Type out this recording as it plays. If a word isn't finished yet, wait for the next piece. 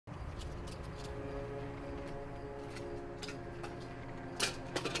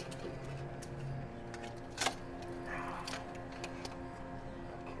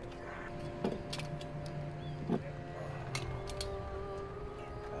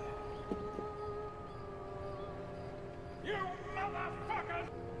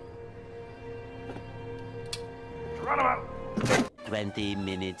20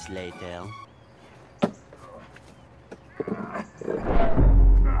 minutes later.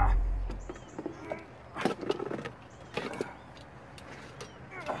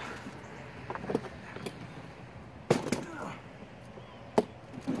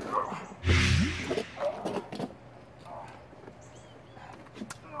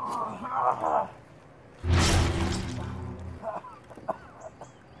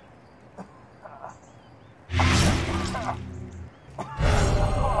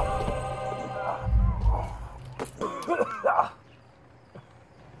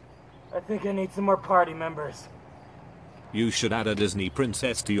 I think I need some more party members. You should add a Disney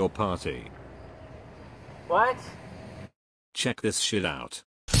princess to your party. What? Check this shit out.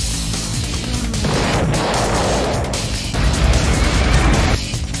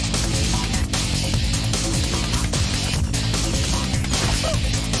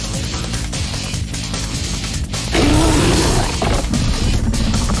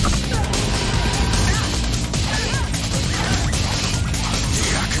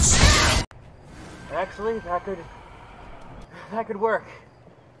 Actually, that could work.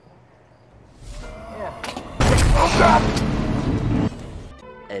 Yeah. Oh God!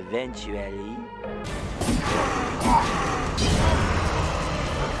 Eventually.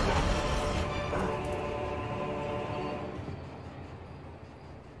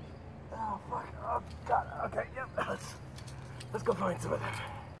 Oh fuck! Oh God! Okay, yep. Let's go find some of them.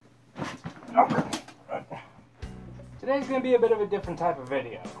 Today's gonna be a bit of a different type of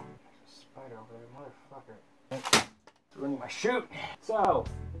video. Spider over there, motherfucker. It's ruining my shoot. So,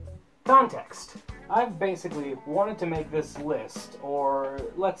 context. I've basically wanted to make this list, or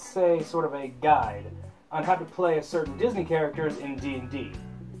let's say sort of a guide, on how to play a certain Disney characters in D&D.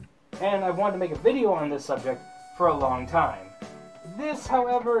 And I've wanted to make a video on this subject for a long time. This,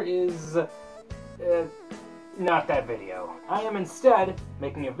 however, is not that video. I am instead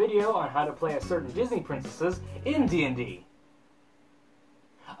making a video on how to play a certain Disney princesses in D&D.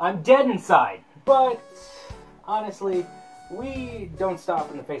 I'm dead inside, but honestly, we don't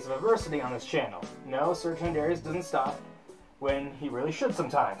stop in the face of adversity on this channel. No, Sir Chandarius doesn't stop when he really should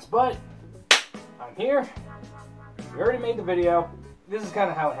sometimes, but I'm here. We already made the video. This is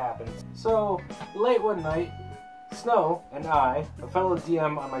kind of how it happens. So, late one night, Snow and I, a fellow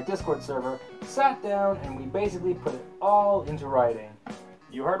DM on my Discord server, sat down and we basically put it all into writing.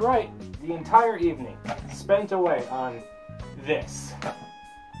 You heard right, the entire evening spent away on this.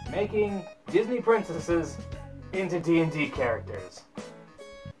 Making Disney princesses into D&D characters.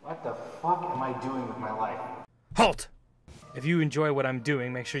 What the fuck am I doing with my life? Halt! If you enjoy what I'm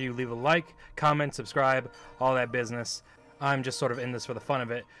doing, make sure you leave a like, comment, subscribe, all that business. I'm just sort of in this for the fun of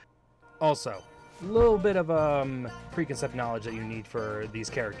it. Also, a little bit of preconceived knowledge that you need for these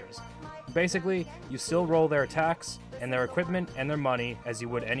characters. Basically, you still roll their attacks and their equipment and their money as you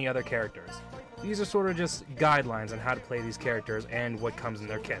would any other characters. These are sort of just guidelines on how to play these characters and what comes in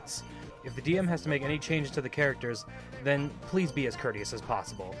their kits. If the DM has to make any changes to the characters, then please be as courteous as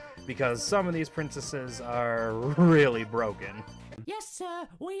possible, because some of these princesses are really broken. Yes, sir,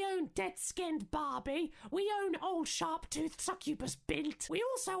 we own Dead-Skinned Barbie, we own Old Sharp-Toothed Succubus Bint, we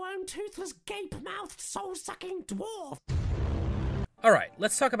also own Toothless Gape-Mouthed Soul-Sucking Dwarf. Alright,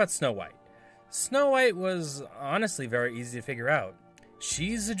 let's talk about Snow White. Snow White was honestly very easy to figure out.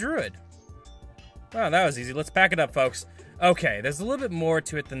 She's a druid. Oh, that was easy. Let's back it up, folks. Okay, there's a little bit more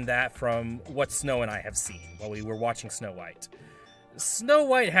to it than that from what Snow and I have seen while we were watching Snow White. Snow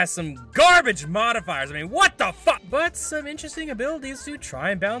White has some garbage modifiers, I mean, what the fuck? But some interesting abilities to try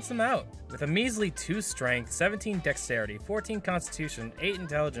and balance them out. With a measly 2 strength, 17 dexterity, 14 constitution, 8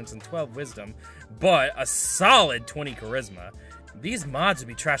 intelligence, and 12 wisdom, but a solid 20 charisma, these mods would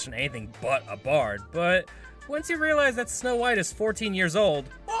be trashing anything but a bard, but once you realize that Snow White is 14 years old,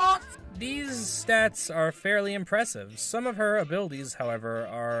 what? These stats are fairly impressive. Some of her abilities, however,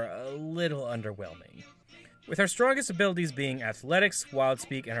 are a little underwhelming. With her strongest abilities being Athletics, Wild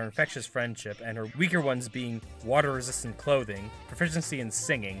Speak, and her Infectious Friendship, and her weaker ones being Water-Resistant Clothing, Proficiency in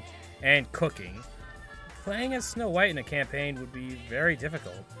Singing, and Cooking, playing as Snow White in a campaign would be very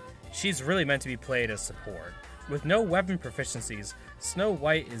difficult. She's really meant to be played as support. With no weapon proficiencies, Snow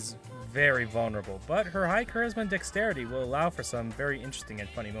White is very vulnerable, but her high charisma and dexterity will allow for some very interesting and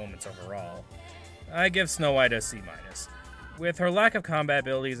funny moments overall. I give Snow White a C-. With her lack of combat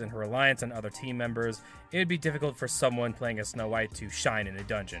abilities and her reliance on other team members, it would be difficult for someone playing as Snow White to shine in a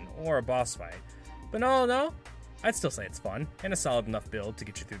dungeon or a boss fight. But all in all, I'd still say it's fun, and a solid enough build to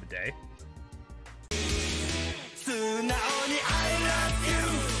get you through the day.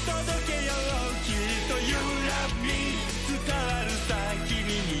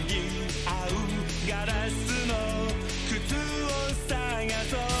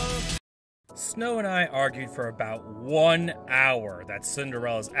 Snow and I argued for about 1 hour that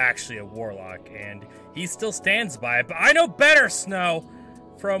Cinderella's actually a warlock, and he still stands by it, but I know better, Snow!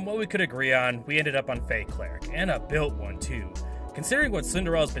 From what we could agree on, we ended up on Fey Cleric, and a built one too. Considering what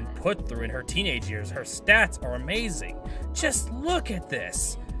Cinderella's been put through in her teenage years, her stats are amazing. Just look at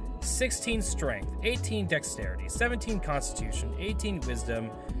this! 16 Strength, 18 Dexterity, 17 Constitution, 18 Wisdom,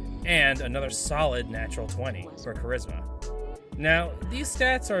 and another solid natural 20 for Charisma. Now, these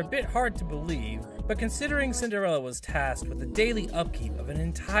stats are a bit hard to believe, but considering Cinderella was tasked with the daily upkeep of an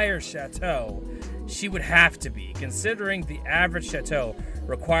entire chateau, she would have to be, considering the average chateau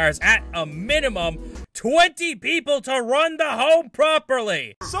requires at a minimum 20 people to run the home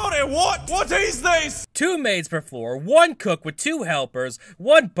properly! Sorry, what? What is this? 2 maids per floor, 1 cook with 2 helpers,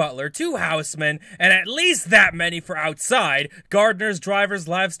 1 butler, 2 housemen, and at least that many for outside, gardeners, drivers,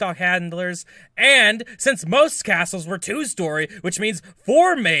 livestock handlers, and since most castles were 2-story, which means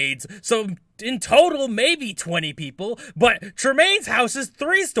 4 maids, so in total maybe 20 people, but Tremaine's house is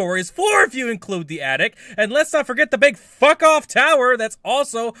 3 stories, 4 if you include the attic, and let's not forget the big fuck-off tower that's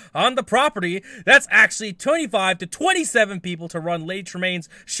also on the property. That's actually 25 to 27 people to run Lady Tremaine's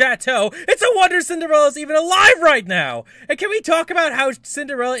chateau. It's a wonder Cinderella's even alive right now! And can we talk about how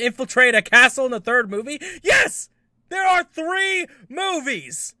Cinderella infiltrated a castle in the 3rd movie? Yes! There are 3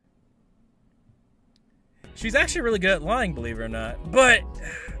 movies! She's actually really good at lying, believe it or not, but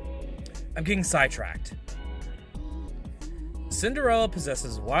I'm getting sidetracked. Cinderella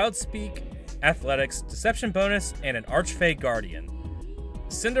possesses Wild Speak, Athletics, Deception bonus, and an Archfey Guardian.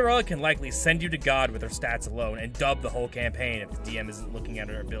 Cinderella can likely send you to God with her stats alone and dub the whole campaign if the DM isn't looking at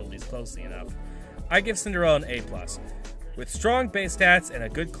her abilities closely enough. I give Cinderella an A+. With strong base stats and a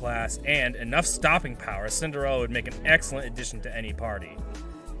good class and enough stopping power, Cinderella would make an excellent addition to any party.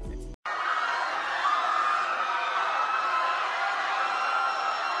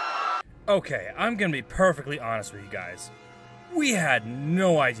 Okay, I'm gonna be perfectly honest with you guys. We had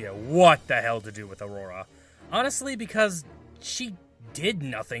no idea what the hell to do with Aurora. Honestly, because she did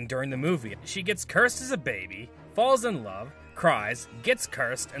nothing during the movie. She gets cursed as a baby, falls in love, cries, gets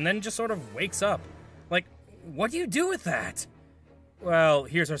cursed, and then just sort of wakes up. Like, what do you do with that? Well,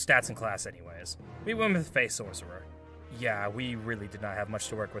 here's her stats in class anyways. We went with Fey Sorcerer. Yeah, we really did not have much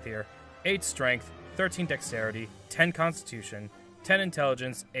to work with here. 8 Strength, 13 Dexterity, 10 Constitution, 10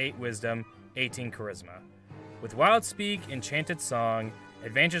 Intelligence, 8 Wisdom, 18 Charisma. With Wild Speak, Enchanted Song,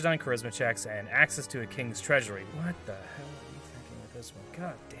 advantages on Charisma checks, and access to a King's Treasury. What the hell are you thinking with this one?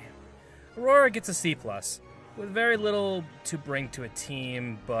 God damn. Aurora gets a C+, with very little to bring to a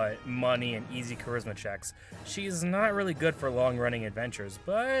team, but money and easy Charisma checks. She's not really good for long-running adventures,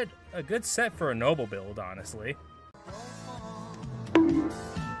 but a good set for a noble build, honestly.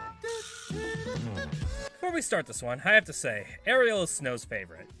 Before we start this one, I have to say, Ariel is Snow's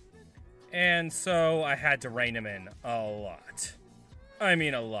favorite. And so I had to rein him in a lot. I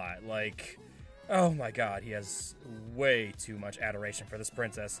mean a lot, like, oh my god, he has way too much adoration for this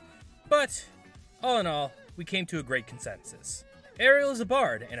princess. But, all in all, we came to a great consensus. Ariel is a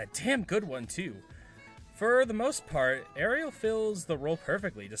bard, and a damn good one too. For the most part, Ariel fills the role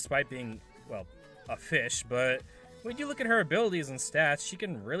perfectly, despite being, well, a fish, but when you look at her abilities and stats, she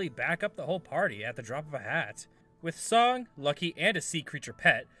can really back up the whole party at the drop of a hat. With Song, Lucky, and a sea creature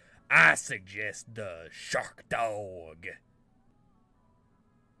pet, I suggest the Shark Dog.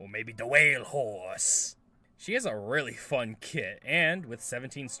 Or maybe the Whale Horse. She has a really fun kit, and with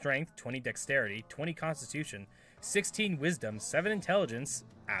 17 Strength, 20 Dexterity, 20 Constitution, 16 Wisdom, 7 Intelligence,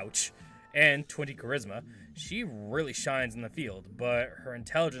 ouch, and 20 Charisma, she really shines in the field, but her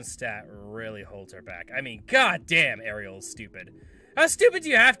Intelligence stat really holds her back. I mean, goddamn, Ariel's stupid. How stupid do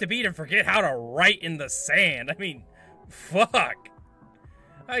you have to be to forget how to write in the sand? I mean, fuck.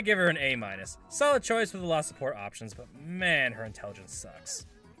 I give her an A-. Solid choice with a lot of support options, but man, her Intelligence sucks.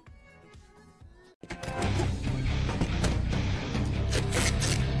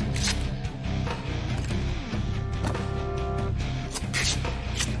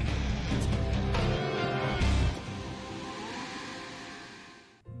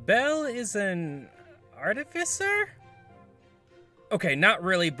 Belle is an artificer? Okay, not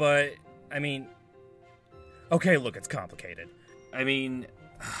really, but, I mean... Okay, look, it's complicated. I mean...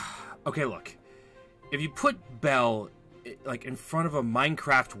 Okay, look. If you put Belle, like, in front of a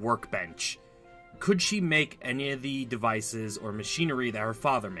Minecraft workbench, could she make any of the devices or machinery that her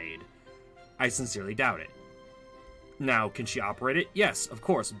father made? I sincerely doubt it. Now, can she operate it? Yes, of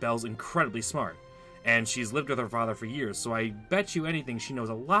course. Belle's incredibly smart. And she's lived with her father for years, so I bet you anything she knows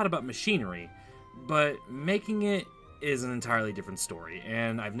a lot about machinery. But making it is an entirely different story,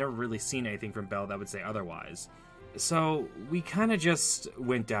 and I've never really seen anything from Belle that would say otherwise. So we kind of just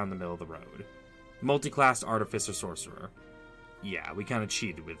went down the middle of the road. Multi-class Artificer Sorcerer. Yeah, we kind of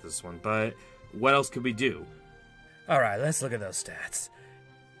cheated with this one, but what else could we do? Alright, let's look at those stats.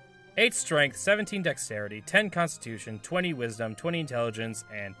 8 Strength, 17 Dexterity, 10 Constitution, 20 Wisdom, 20 Intelligence,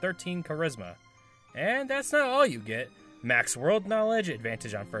 and 13 Charisma. And that's not all you get. Max World Knowledge,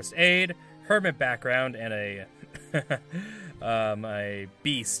 Advantage on First Aid, Hermit background, and a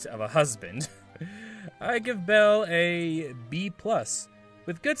beast of a husband. I give Belle a B+.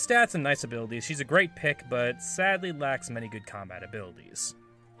 With good stats and nice abilities, she's a great pick, but sadly lacks many good combat abilities.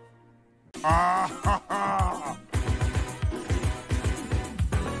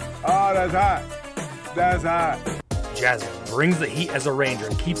 Oh, that's hot. That's hot. Jasmine brings the heat as a ranger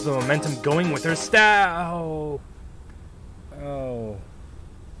and keeps the momentum going with her stat. Oh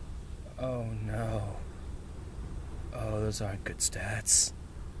no. Oh, those aren't good stats.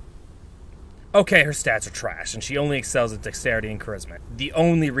 Okay, her stats are trash, and she only excels at dexterity and charisma. The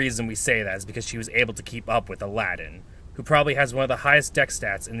only reason we say that is because she was able to keep up with Aladdin, who probably has one of the highest dex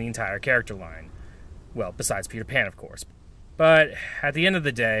stats in the entire character line. Well, besides Peter Pan, of course. But at the end of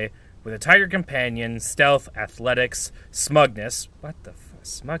the day, with a tiger companion, stealth, athletics, smugness,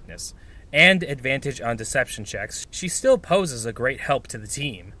 smugness, and advantage on deception checks, she still poses a great help to the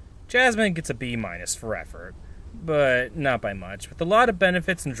team. Jasmine gets a B- for effort, but not by much. With a lot of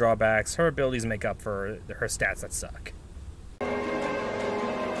benefits and drawbacks, her abilities make up for her stats that suck.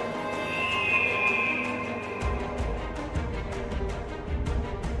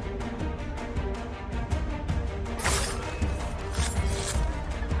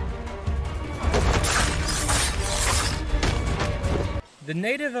 The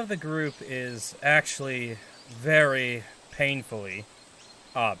native of the group is actually very painfully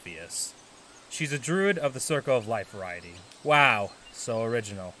obvious. She's a druid of the Circle of Life variety. Wow, so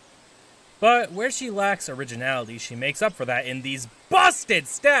original. But where she lacks originality, she makes up for that in these busted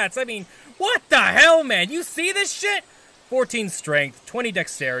stats. I mean, what the hell, man? You see this shit? 14 Strength, 20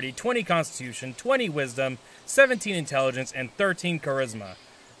 Dexterity, 20 Constitution, 20 Wisdom, 17 Intelligence, and 13 Charisma.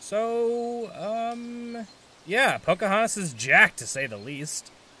 So, yeah, Pocahontas is jacked, to say the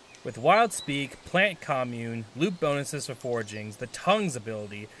least. With Wild Speak, Plant Commune, loop bonuses for foragings, the Tongues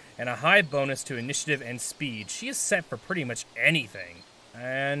ability, and a high bonus to initiative and speed, she is set for pretty much anything.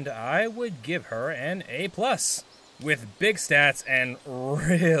 And I would give her an A+. With big stats and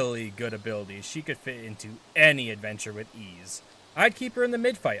really good abilities, she could fit into any adventure with ease. I'd keep her in the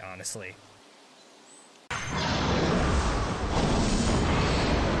mid-fight, honestly.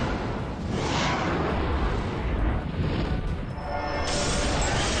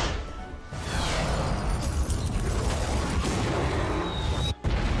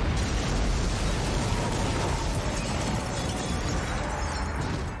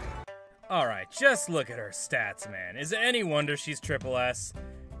 Alright, just look at her stats, man. Is it any wonder she's triple S?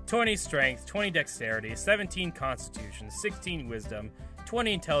 20 Strength, 20 Dexterity, 17 Constitution, 16 Wisdom,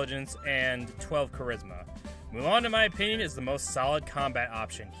 20 Intelligence, and 12 Charisma. Mulan, in my opinion, is the most solid combat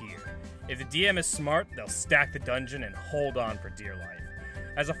option here. If the DM is smart, they'll stack the dungeon and hold on for dear life.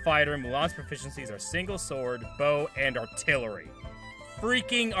 As a fighter, Mulan's proficiencies are single sword, bow, and artillery.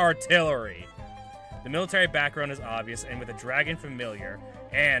 Freaking artillery! The military background is obvious, and with a dragon familiar,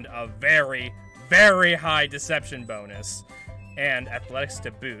 and a very, very high deception bonus, and athletics to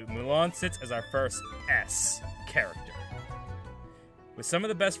boot, Mulan sits as our first S character. With some of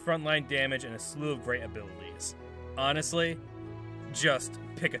the best frontline damage and a slew of great abilities. Honestly, just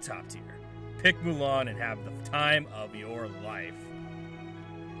pick a top tier. Pick Mulan and have the time of your life.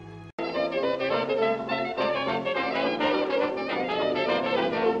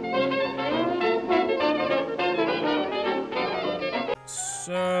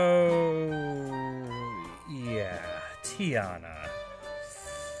 So, yeah, Tiana.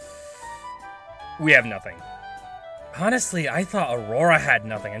 We have nothing. Honestly, I thought Aurora had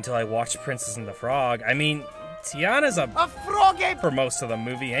nothing until I watched Princess and the Frog. I mean, Tiana's a froggy for most of the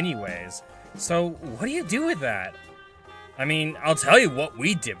movie anyways. So, what do you do with that? I mean, I'll tell you what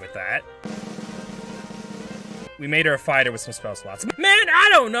we did with that. We made her a fighter with some spell slots. Man, I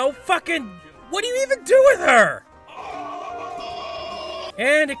don't know, fucking, what do you even do with her?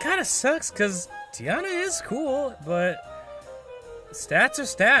 And it kind of sucks, because Tiana is cool, but stats are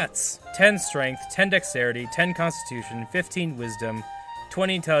stats. 10 Strength, 10 Dexterity, 10 Constitution, 15 Wisdom,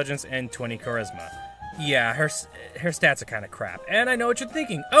 20 Intelligence, and 20 Charisma. Yeah, her stats are kind of crap. And I know what you're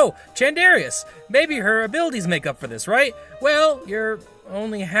thinking. Oh, Chandarius! Maybe her abilities make up for this, right? Well, you're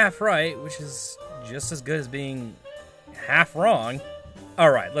only half right, which is just as good as being half wrong.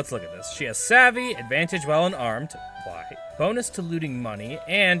 Alright, let's look at this. She has Savvy, Advantage while unarmed. Why? Bonus to looting money,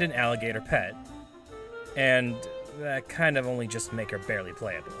 and an alligator pet. And that kind of only just make her barely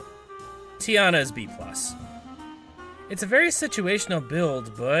playable. Tiana is B+. It's a very situational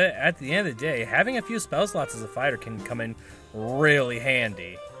build, but at the end of the day, having a few spell slots as a fighter can come in really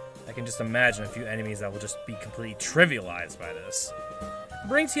handy. I can just imagine a few enemies that will just be completely trivialized by this.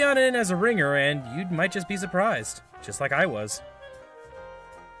 Bring Tiana in as a ringer and you might just be surprised, just like I was.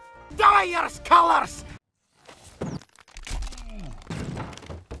 Dyer's colors!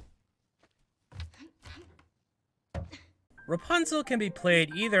 Rapunzel can be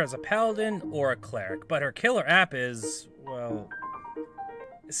played either as a paladin or a cleric, but her killer app is, well,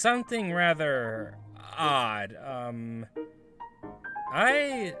 something rather odd.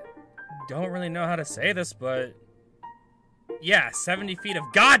 I don't really know how to say this, but yeah, 70 feet of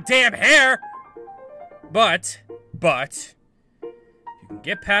goddamn hair! But, if you can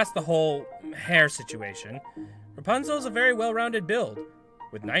get past the whole hair situation, Rapunzel is a very well-rounded build.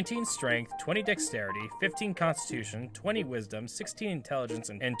 With 19 strength, 20 dexterity, 15 constitution, 20 wisdom, 16 intelligence,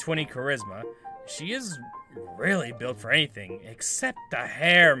 and 20 charisma, she is really built for anything, except the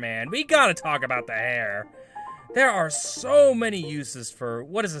hair, man. We gotta talk about the hair. There are so many uses for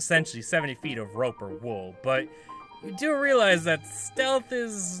what is essentially 70 feet of rope or wool, but you do realize that stealth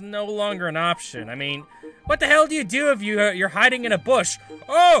is no longer an option. I mean, what the hell do you do if you're hiding in a bush?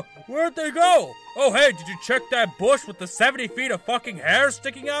 Oh, where'd they go? Oh, hey, did you check that bush with the 70 feet of fucking hair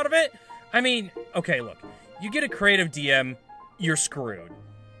sticking out of it? I mean, okay, look, you get a creative DM, you're screwed.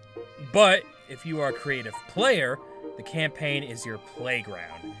 But if you are a creative player, the campaign is your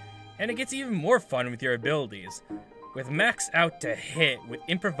playground. And it gets even more fun with your abilities. With max out to hit with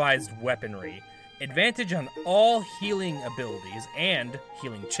improvised weaponry, advantage on all healing abilities and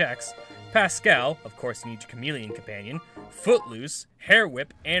healing checks, Pascal, of course you need your chameleon companion, Footloose, Hair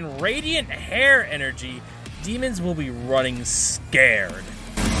Whip, and Radiant Hair Energy, demons will be running scared.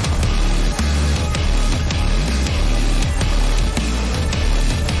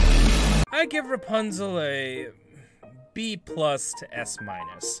 I give Rapunzel a B+ to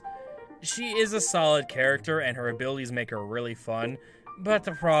S-. She is a solid character and her abilities make her really fun, but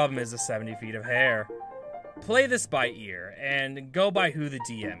the problem is the 70 feet of hair. Play this by ear, and go by who the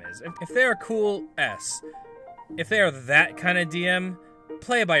DM is. If they are cool, S. If they are that kind of DM,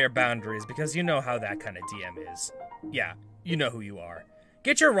 play by your boundaries, because you know how that kind of DM is. Yeah, you know who you are.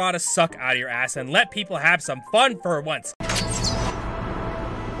 Get your raw to suck out of your ass and let people have some fun for once.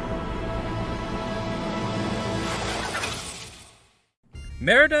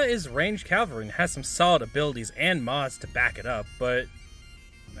 Merida is ranged cavalry and has some solid abilities and mods to back it up, but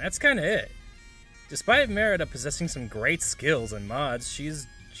that's kinda it. Despite Merida possessing some great skills and mods, she's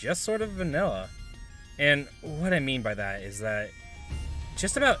just sort of vanilla. And what I mean by that is that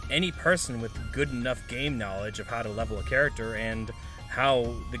just about any person with good enough game knowledge of how to level a character and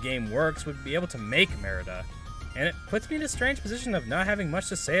how the game works would be able to make Merida. And it puts me in a strange position of not having much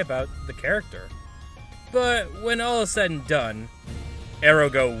to say about the character. But when all is said and done, arrow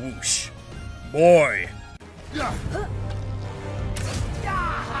go whoosh. Boy!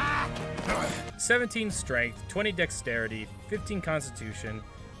 17 strength, 20 dexterity, 15 constitution,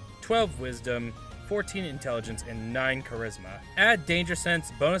 12 wisdom, 14 intelligence, and 9 charisma. Add danger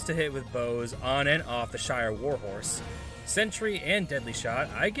sense, bonus to hit with bows on and off the Shire Warhorse. Sentry and deadly shot,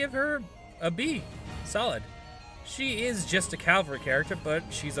 I give her a B. Solid. She is just a cavalry character, but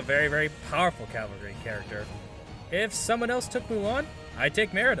she's a very, very powerful cavalry character. If someone else took Mulan, I'd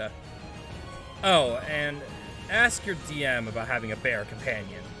take Merida. Oh, and ask your DM about having a bear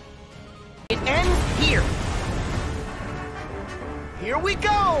companion. It ends here. Here we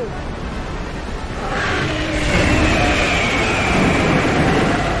go!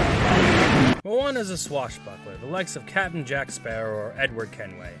 Moana's a swashbuckler, the likes of Captain Jack Sparrow or Edward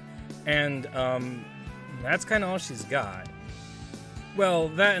Kenway. And, that's kind of all she's got. Well,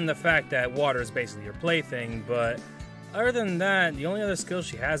 that and the fact that water is basically your plaything, but other than that, the only other skill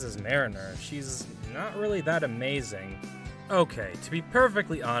she has is Mariner. She's not really that amazing. Okay, to be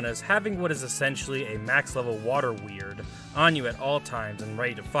perfectly honest, having what is essentially a max level water weird on you at all times and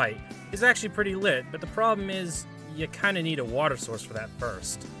ready to fight is actually pretty lit, but the problem is you kinda need a water source for that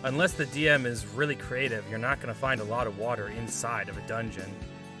first. Unless the DM is really creative, you're not gonna find a lot of water inside of a dungeon.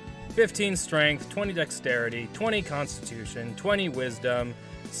 15 strength, 20 dexterity, 20 constitution, 20 wisdom,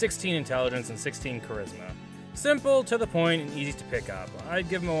 16 intelligence, and 16 charisma. Simple, to the point, and easy to pick up. I'd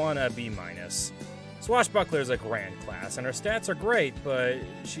give Moana a B-. Swashbuckler is a grand class, and her stats are great, but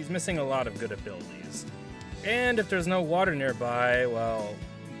she's missing a lot of good abilities. And if there's no water nearby, well,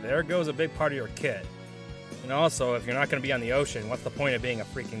 there goes a big part of your kit. And also, if you're not going to be on the ocean, what's the point of being a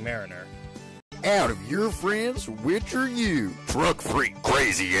freaking mariner? Out of your friends, which are you? Truck freak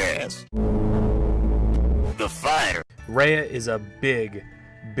crazy ass. The fighter. Rhea is a big,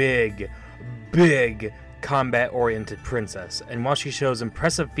 big combat-oriented princess, and while she shows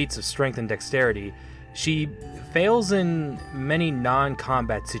impressive feats of strength and dexterity, she fails in many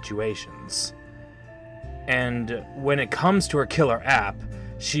non-combat situations. And when it comes to her killer app,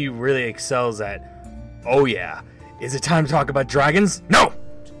 she really excels at, oh yeah, is it time to talk about dragons? No!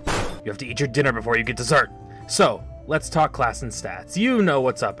 You have to eat your dinner before you get dessert. So, let's talk class and stats. You know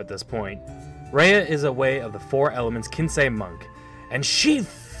what's up at this point. Rhea is a way of the 4 elements Kinsei monk, and she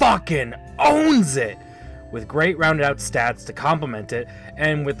fucking owns it! With great rounded out stats to complement it,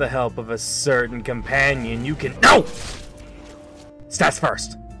 and with the help of a certain companion, you can— No! Stats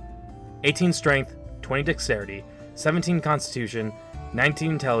first! 18 strength, 20 dexterity, 17 constitution,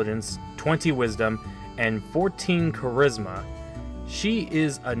 19 intelligence, 20 wisdom, and 14 charisma. She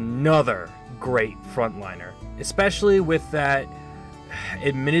is another great frontliner, especially with that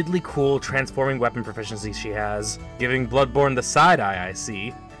admittedly cool transforming weapon proficiency she has, giving Bloodborne the side eye, I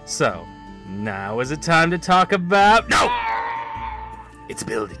see. So, now is it time to talk about— No! It's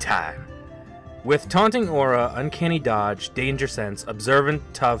ability time. With Taunting Aura, Uncanny Dodge, Danger Sense, Observant,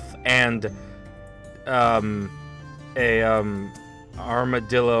 Tough, and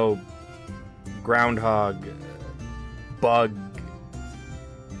armadillo, groundhog, bug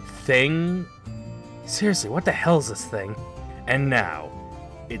thing? Seriously, what the hell is this thing? And now,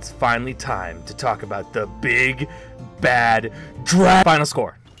 it's finally time to talk about the big, bad final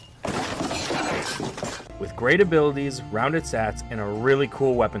score. With great abilities, rounded stats, and a really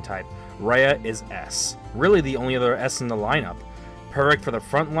cool weapon type, Rhea is S. Really the only other S in the lineup. Perfect for the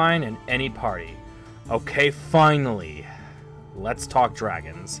front line and any party. Okay, finally. Let's talk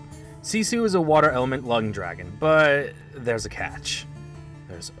dragons. Sisu is a water element lung dragon, but there's a catch.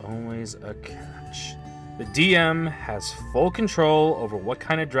 There's always a catch. The DM has full control over what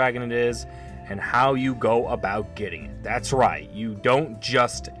kind of dragon it is and how you go about getting it. That's right, you don't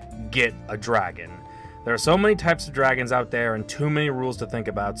just get a dragon. There are so many types of dragons out there and too many rules to think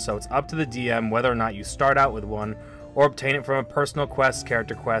about, so it's up to the DM whether or not you start out with one or obtain it from a personal quest,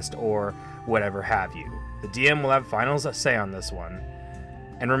 character quest, or whatever have you. The DM will have final say on this one.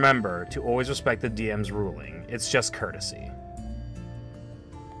 And remember to always respect the DM's ruling. It's just courtesy.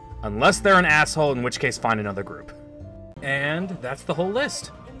 Unless they're an asshole, in which case find another group. And that's the whole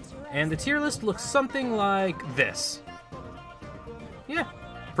list. And the tier list looks something like this. Yeah,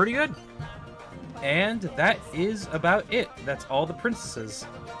 pretty good. And that is about it. That's all the princesses.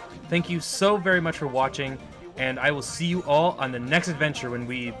 Thank you so very much for watching, and I will see you all on the next adventure when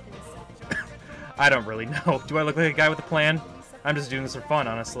we... I don't really know. Do I look like a guy with a plan? I'm just doing this for fun,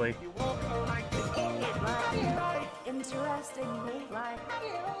 honestly. Interesting,